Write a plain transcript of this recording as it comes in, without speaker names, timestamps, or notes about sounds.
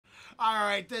All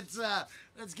right,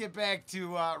 let's get back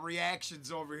to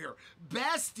reactions over here.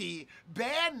 Bestie,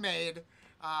 BAND-MAID.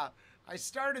 I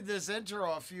started this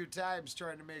intro a few times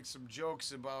trying to make some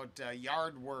jokes about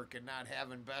yard work and not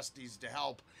having besties to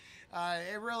help.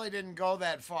 It really didn't go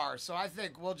that far, so I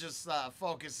think we'll just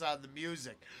focus on the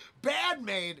music.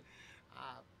 BAND-MAID.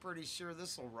 Pretty sure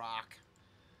this will rock.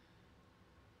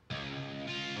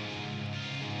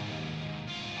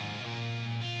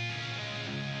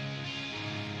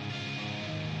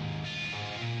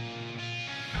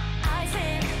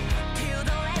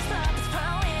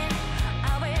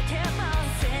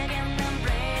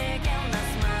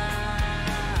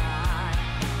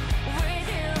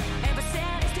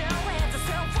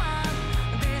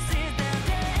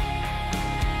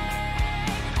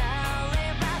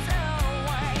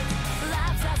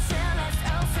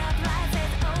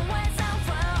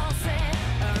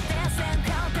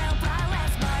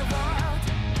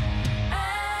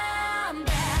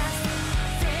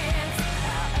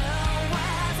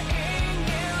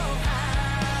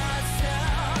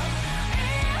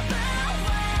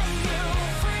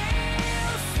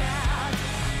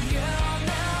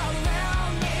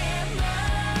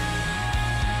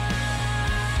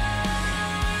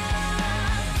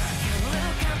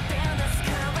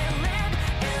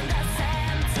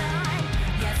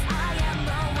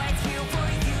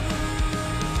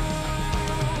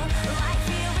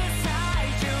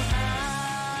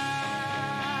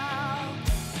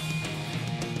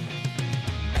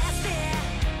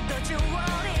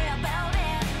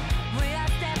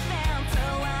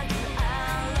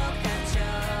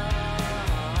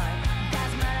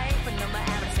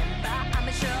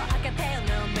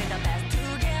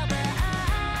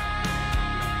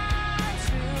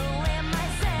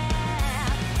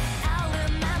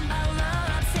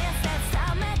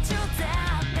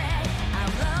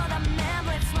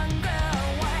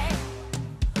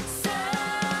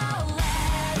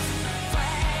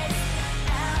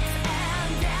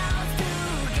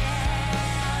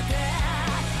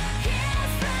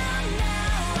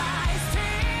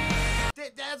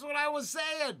 That's what I was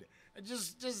saying. I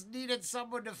just needed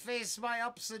someone to face my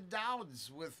ups and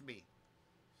downs with me.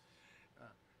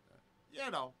 You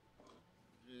know,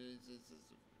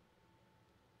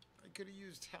 I could have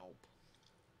used help.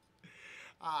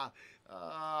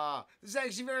 This is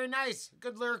actually very nice.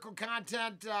 Good lyrical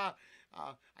content. I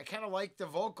kind of like the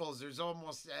vocals. There's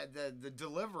almost the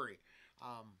delivery.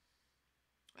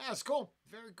 Yeah, it's cool.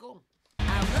 Very cool.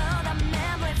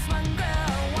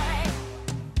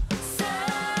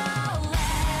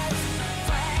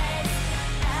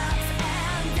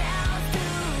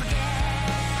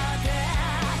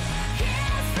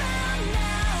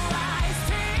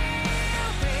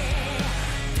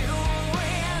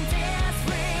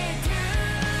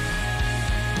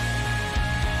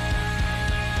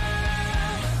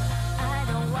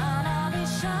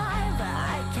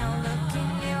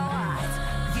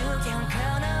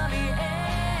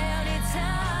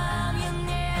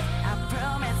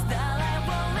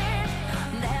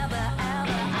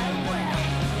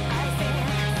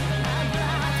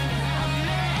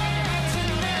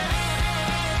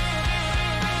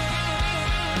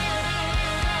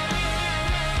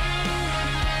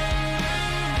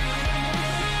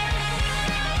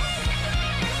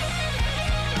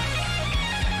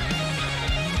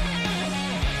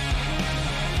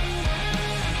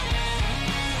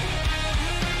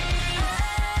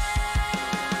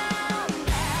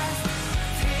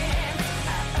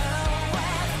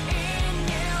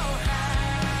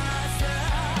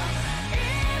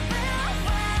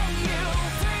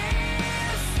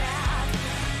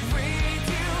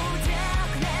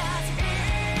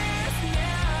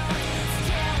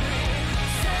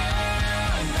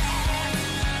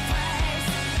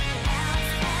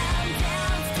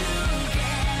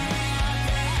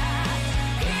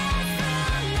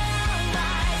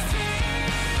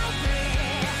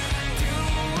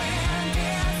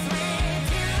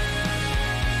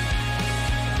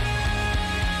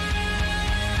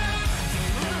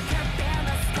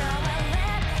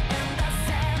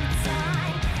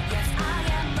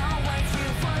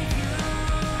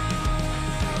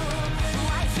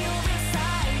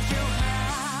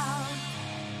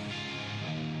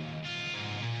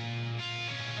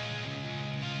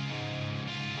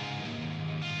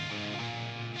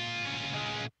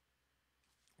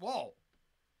 Whoa.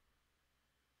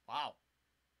 Wow.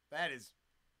 That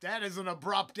is an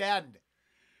abrupt end.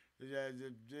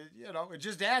 You know, it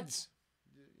just ends.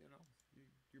 You know,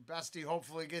 your bestie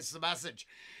hopefully gets the message.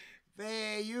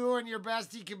 You and your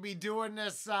bestie can be doing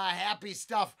this happy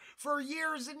stuff for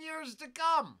years and years to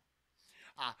come.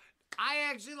 I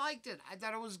actually liked it. I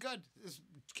thought it was good. It's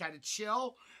kind of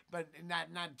chill, but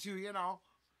not too, you know.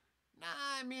 Nah,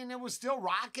 I mean, it was still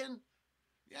rocking.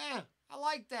 Yeah, I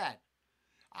like that.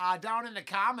 Down in the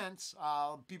comments,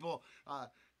 people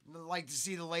like to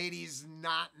see the ladies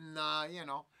not in,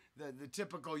 the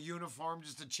typical uniform,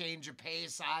 just a change of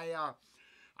pace.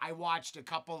 I watched a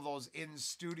couple of those in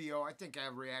studio. I think I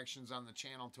have reactions on the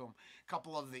channel to them. A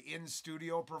couple of the in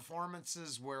studio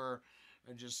performances where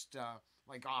just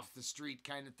like off the street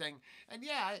kind of thing. And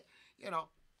yeah, you know,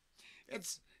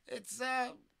 it's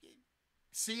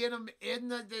seeing them in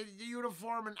the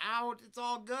uniform and out. It's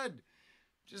all good,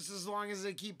 just as long as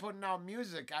they keep putting out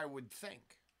music. I would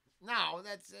think. Now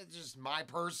that's just my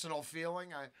personal feeling.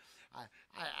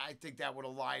 I think that would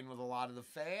align with a lot of the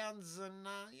fans, and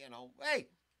hey,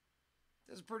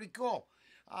 that's pretty cool.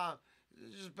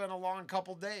 It's just been a long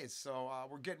couple days, so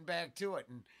we're getting back to it,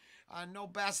 and no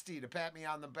Bestie to pat me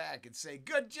on the back and say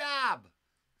good job.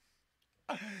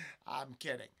 I'm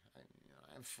kidding.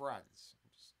 I have friends. I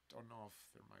just don't know if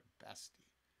they're my bestie.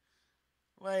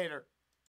 Later.